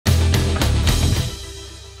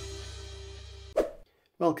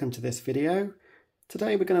Welcome to this video.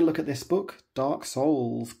 Today we're going to look at this book, Dark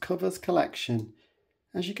Souls Covers Collection.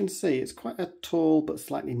 As you can see, it's quite a tall but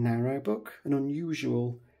slightly narrow book, an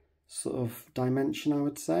unusual sort of dimension I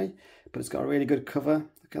would say, but it's got a really good cover.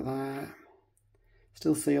 Look at that.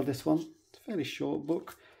 Still sealed, this one. It's a fairly short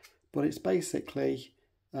book, but it's basically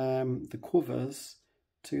the covers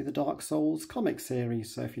to the Dark Souls comic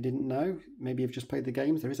series. So if you didn't know, maybe you've just played the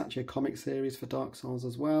games, there is actually a comic series for Dark Souls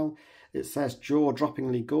as well. It says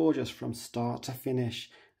jaw-droppingly gorgeous from start to finish.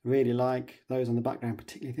 I really like those on the background,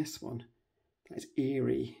 particularly this one. That is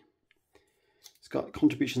eerie. It's got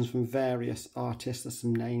contributions from various artists. There's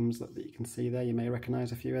some names that you can see there. You may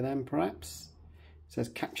recognise a few of them perhaps. It says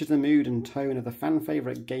captures the mood and tone of the fan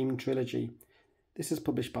favourite game trilogy. This is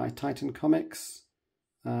published by Titan Comics.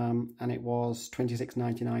 And it was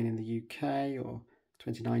 $26.99 in the UK or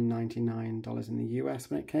 $29.99 in the US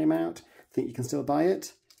when it came out. I think you can still buy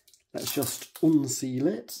it. Let's just unseal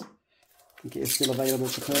it. I think it is still available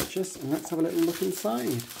to purchase, and let's have a little look inside.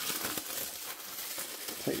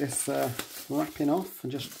 Take this wrapping off and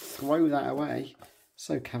just throw that away.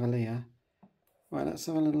 So cavalier. Right, let's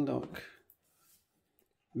have a little look.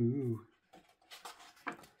 Ooh.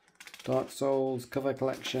 Dark Souls cover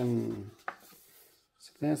collection.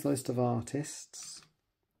 So there's the list of artists.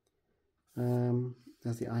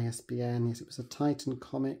 There's the ISBN. Yes, it was a Titan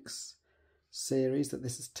Comics series that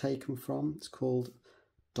this is taken from. It's called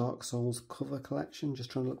Dark Souls Cover Collection.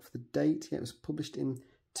 Just trying to look for the date. Yeah, it was published in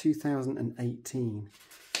 2018.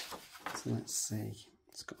 So let's see.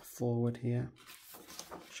 It's got a forward here.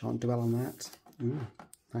 Shan't dwell on that. Ooh,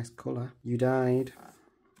 nice colour. You died.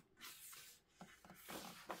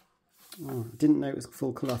 Oh, I didn't know it was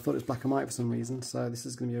full colour. I thought it was black and white for some reason. So this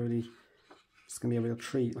is going to be a real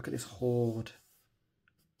treat. Look at this horde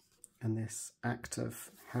and this act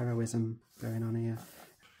of heroism going on here.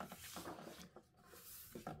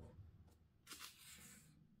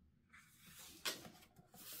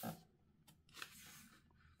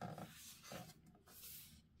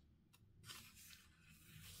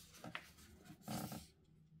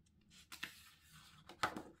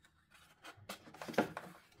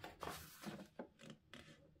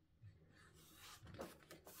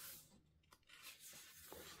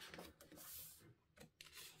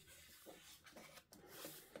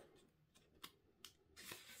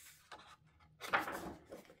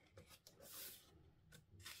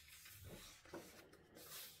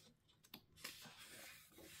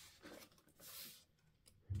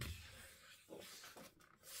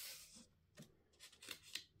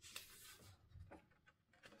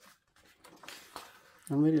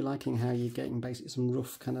 I'm really liking how you're getting basically some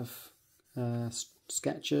rough kind of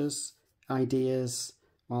sketches, ideas,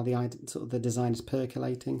 while the design is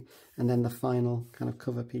percolating, and then the final kind of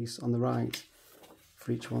cover piece on the right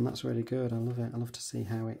for each one. That's really good. I love it. I love to see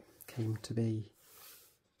how it came to be.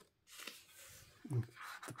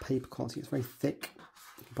 The paper quality is very thick.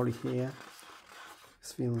 You can probably hear.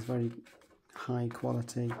 This feels very high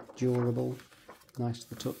quality, durable, nice to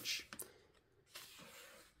the touch.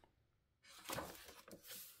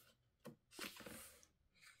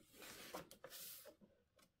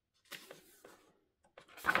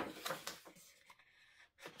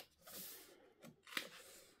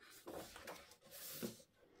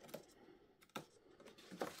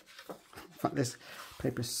 In fact, this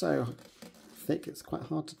paper is so thick it's quite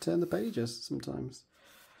hard to turn the pages sometimes.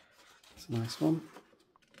 It's a nice one.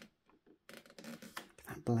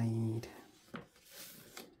 That blade.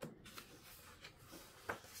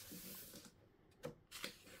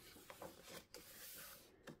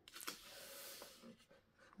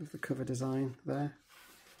 With the cover design there.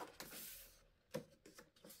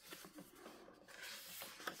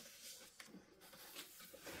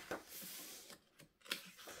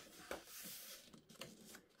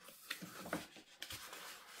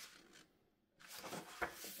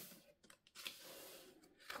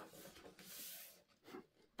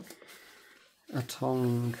 A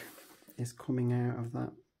tongue is coming out of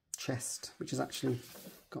that chest, which has actually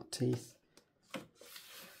got teeth. I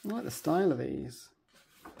like the style of these.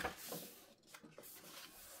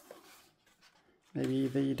 Maybe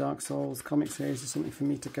the Dark Souls comic series is something for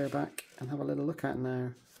me to go back and have a little look at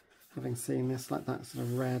now, having seen this, like that sort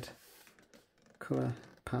of red colour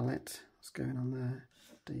palette. What's going on there?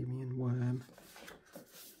 Damien Worm.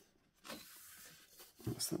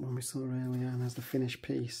 That's that one we saw earlier, and there's the finished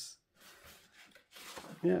piece.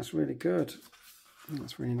 Yeah, it's really good.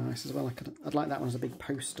 That's really nice as well. I'd like that one as a big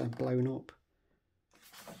poster blown up.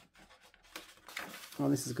 Oh,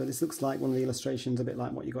 this is good. This looks like one of the illustrations, a bit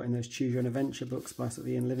like what you got in those Choose Your Own Adventure books by sort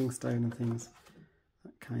of Ian Livingstone and things.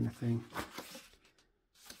 That kind of thing.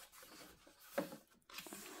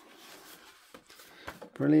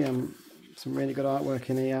 Brilliant. Some really good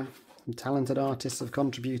artwork in here. Some talented artists have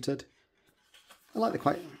contributed. I like the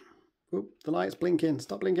quite... Oop, the light's blinking.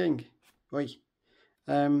 Stop blinking. Oi.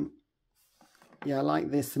 Yeah, I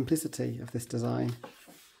like the simplicity of this design.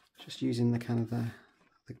 Just using the kind of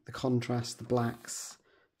the contrast, the blacks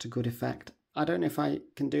to good effect. I don't know if I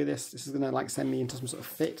can do this. This is going to like send me into some sort of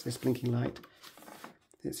fit, this blinking light.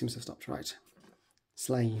 It seems to have stopped right.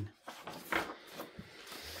 Slain.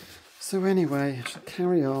 So anyway, I shall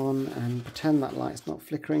carry on and pretend that light's not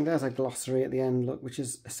flickering. There's a glossary at the end, look, which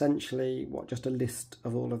is essentially what, just a list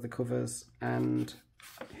of all of the covers and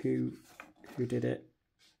who did it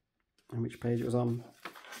and which page it was on.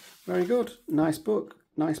 Very good. Nice book.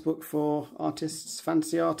 Nice book for artists,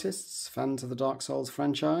 fantasy artists, fans of the Dark Souls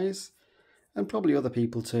franchise, and probably other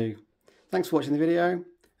people too. Thanks for watching the video,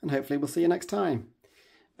 and hopefully we'll see you next time.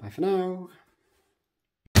 Bye for now.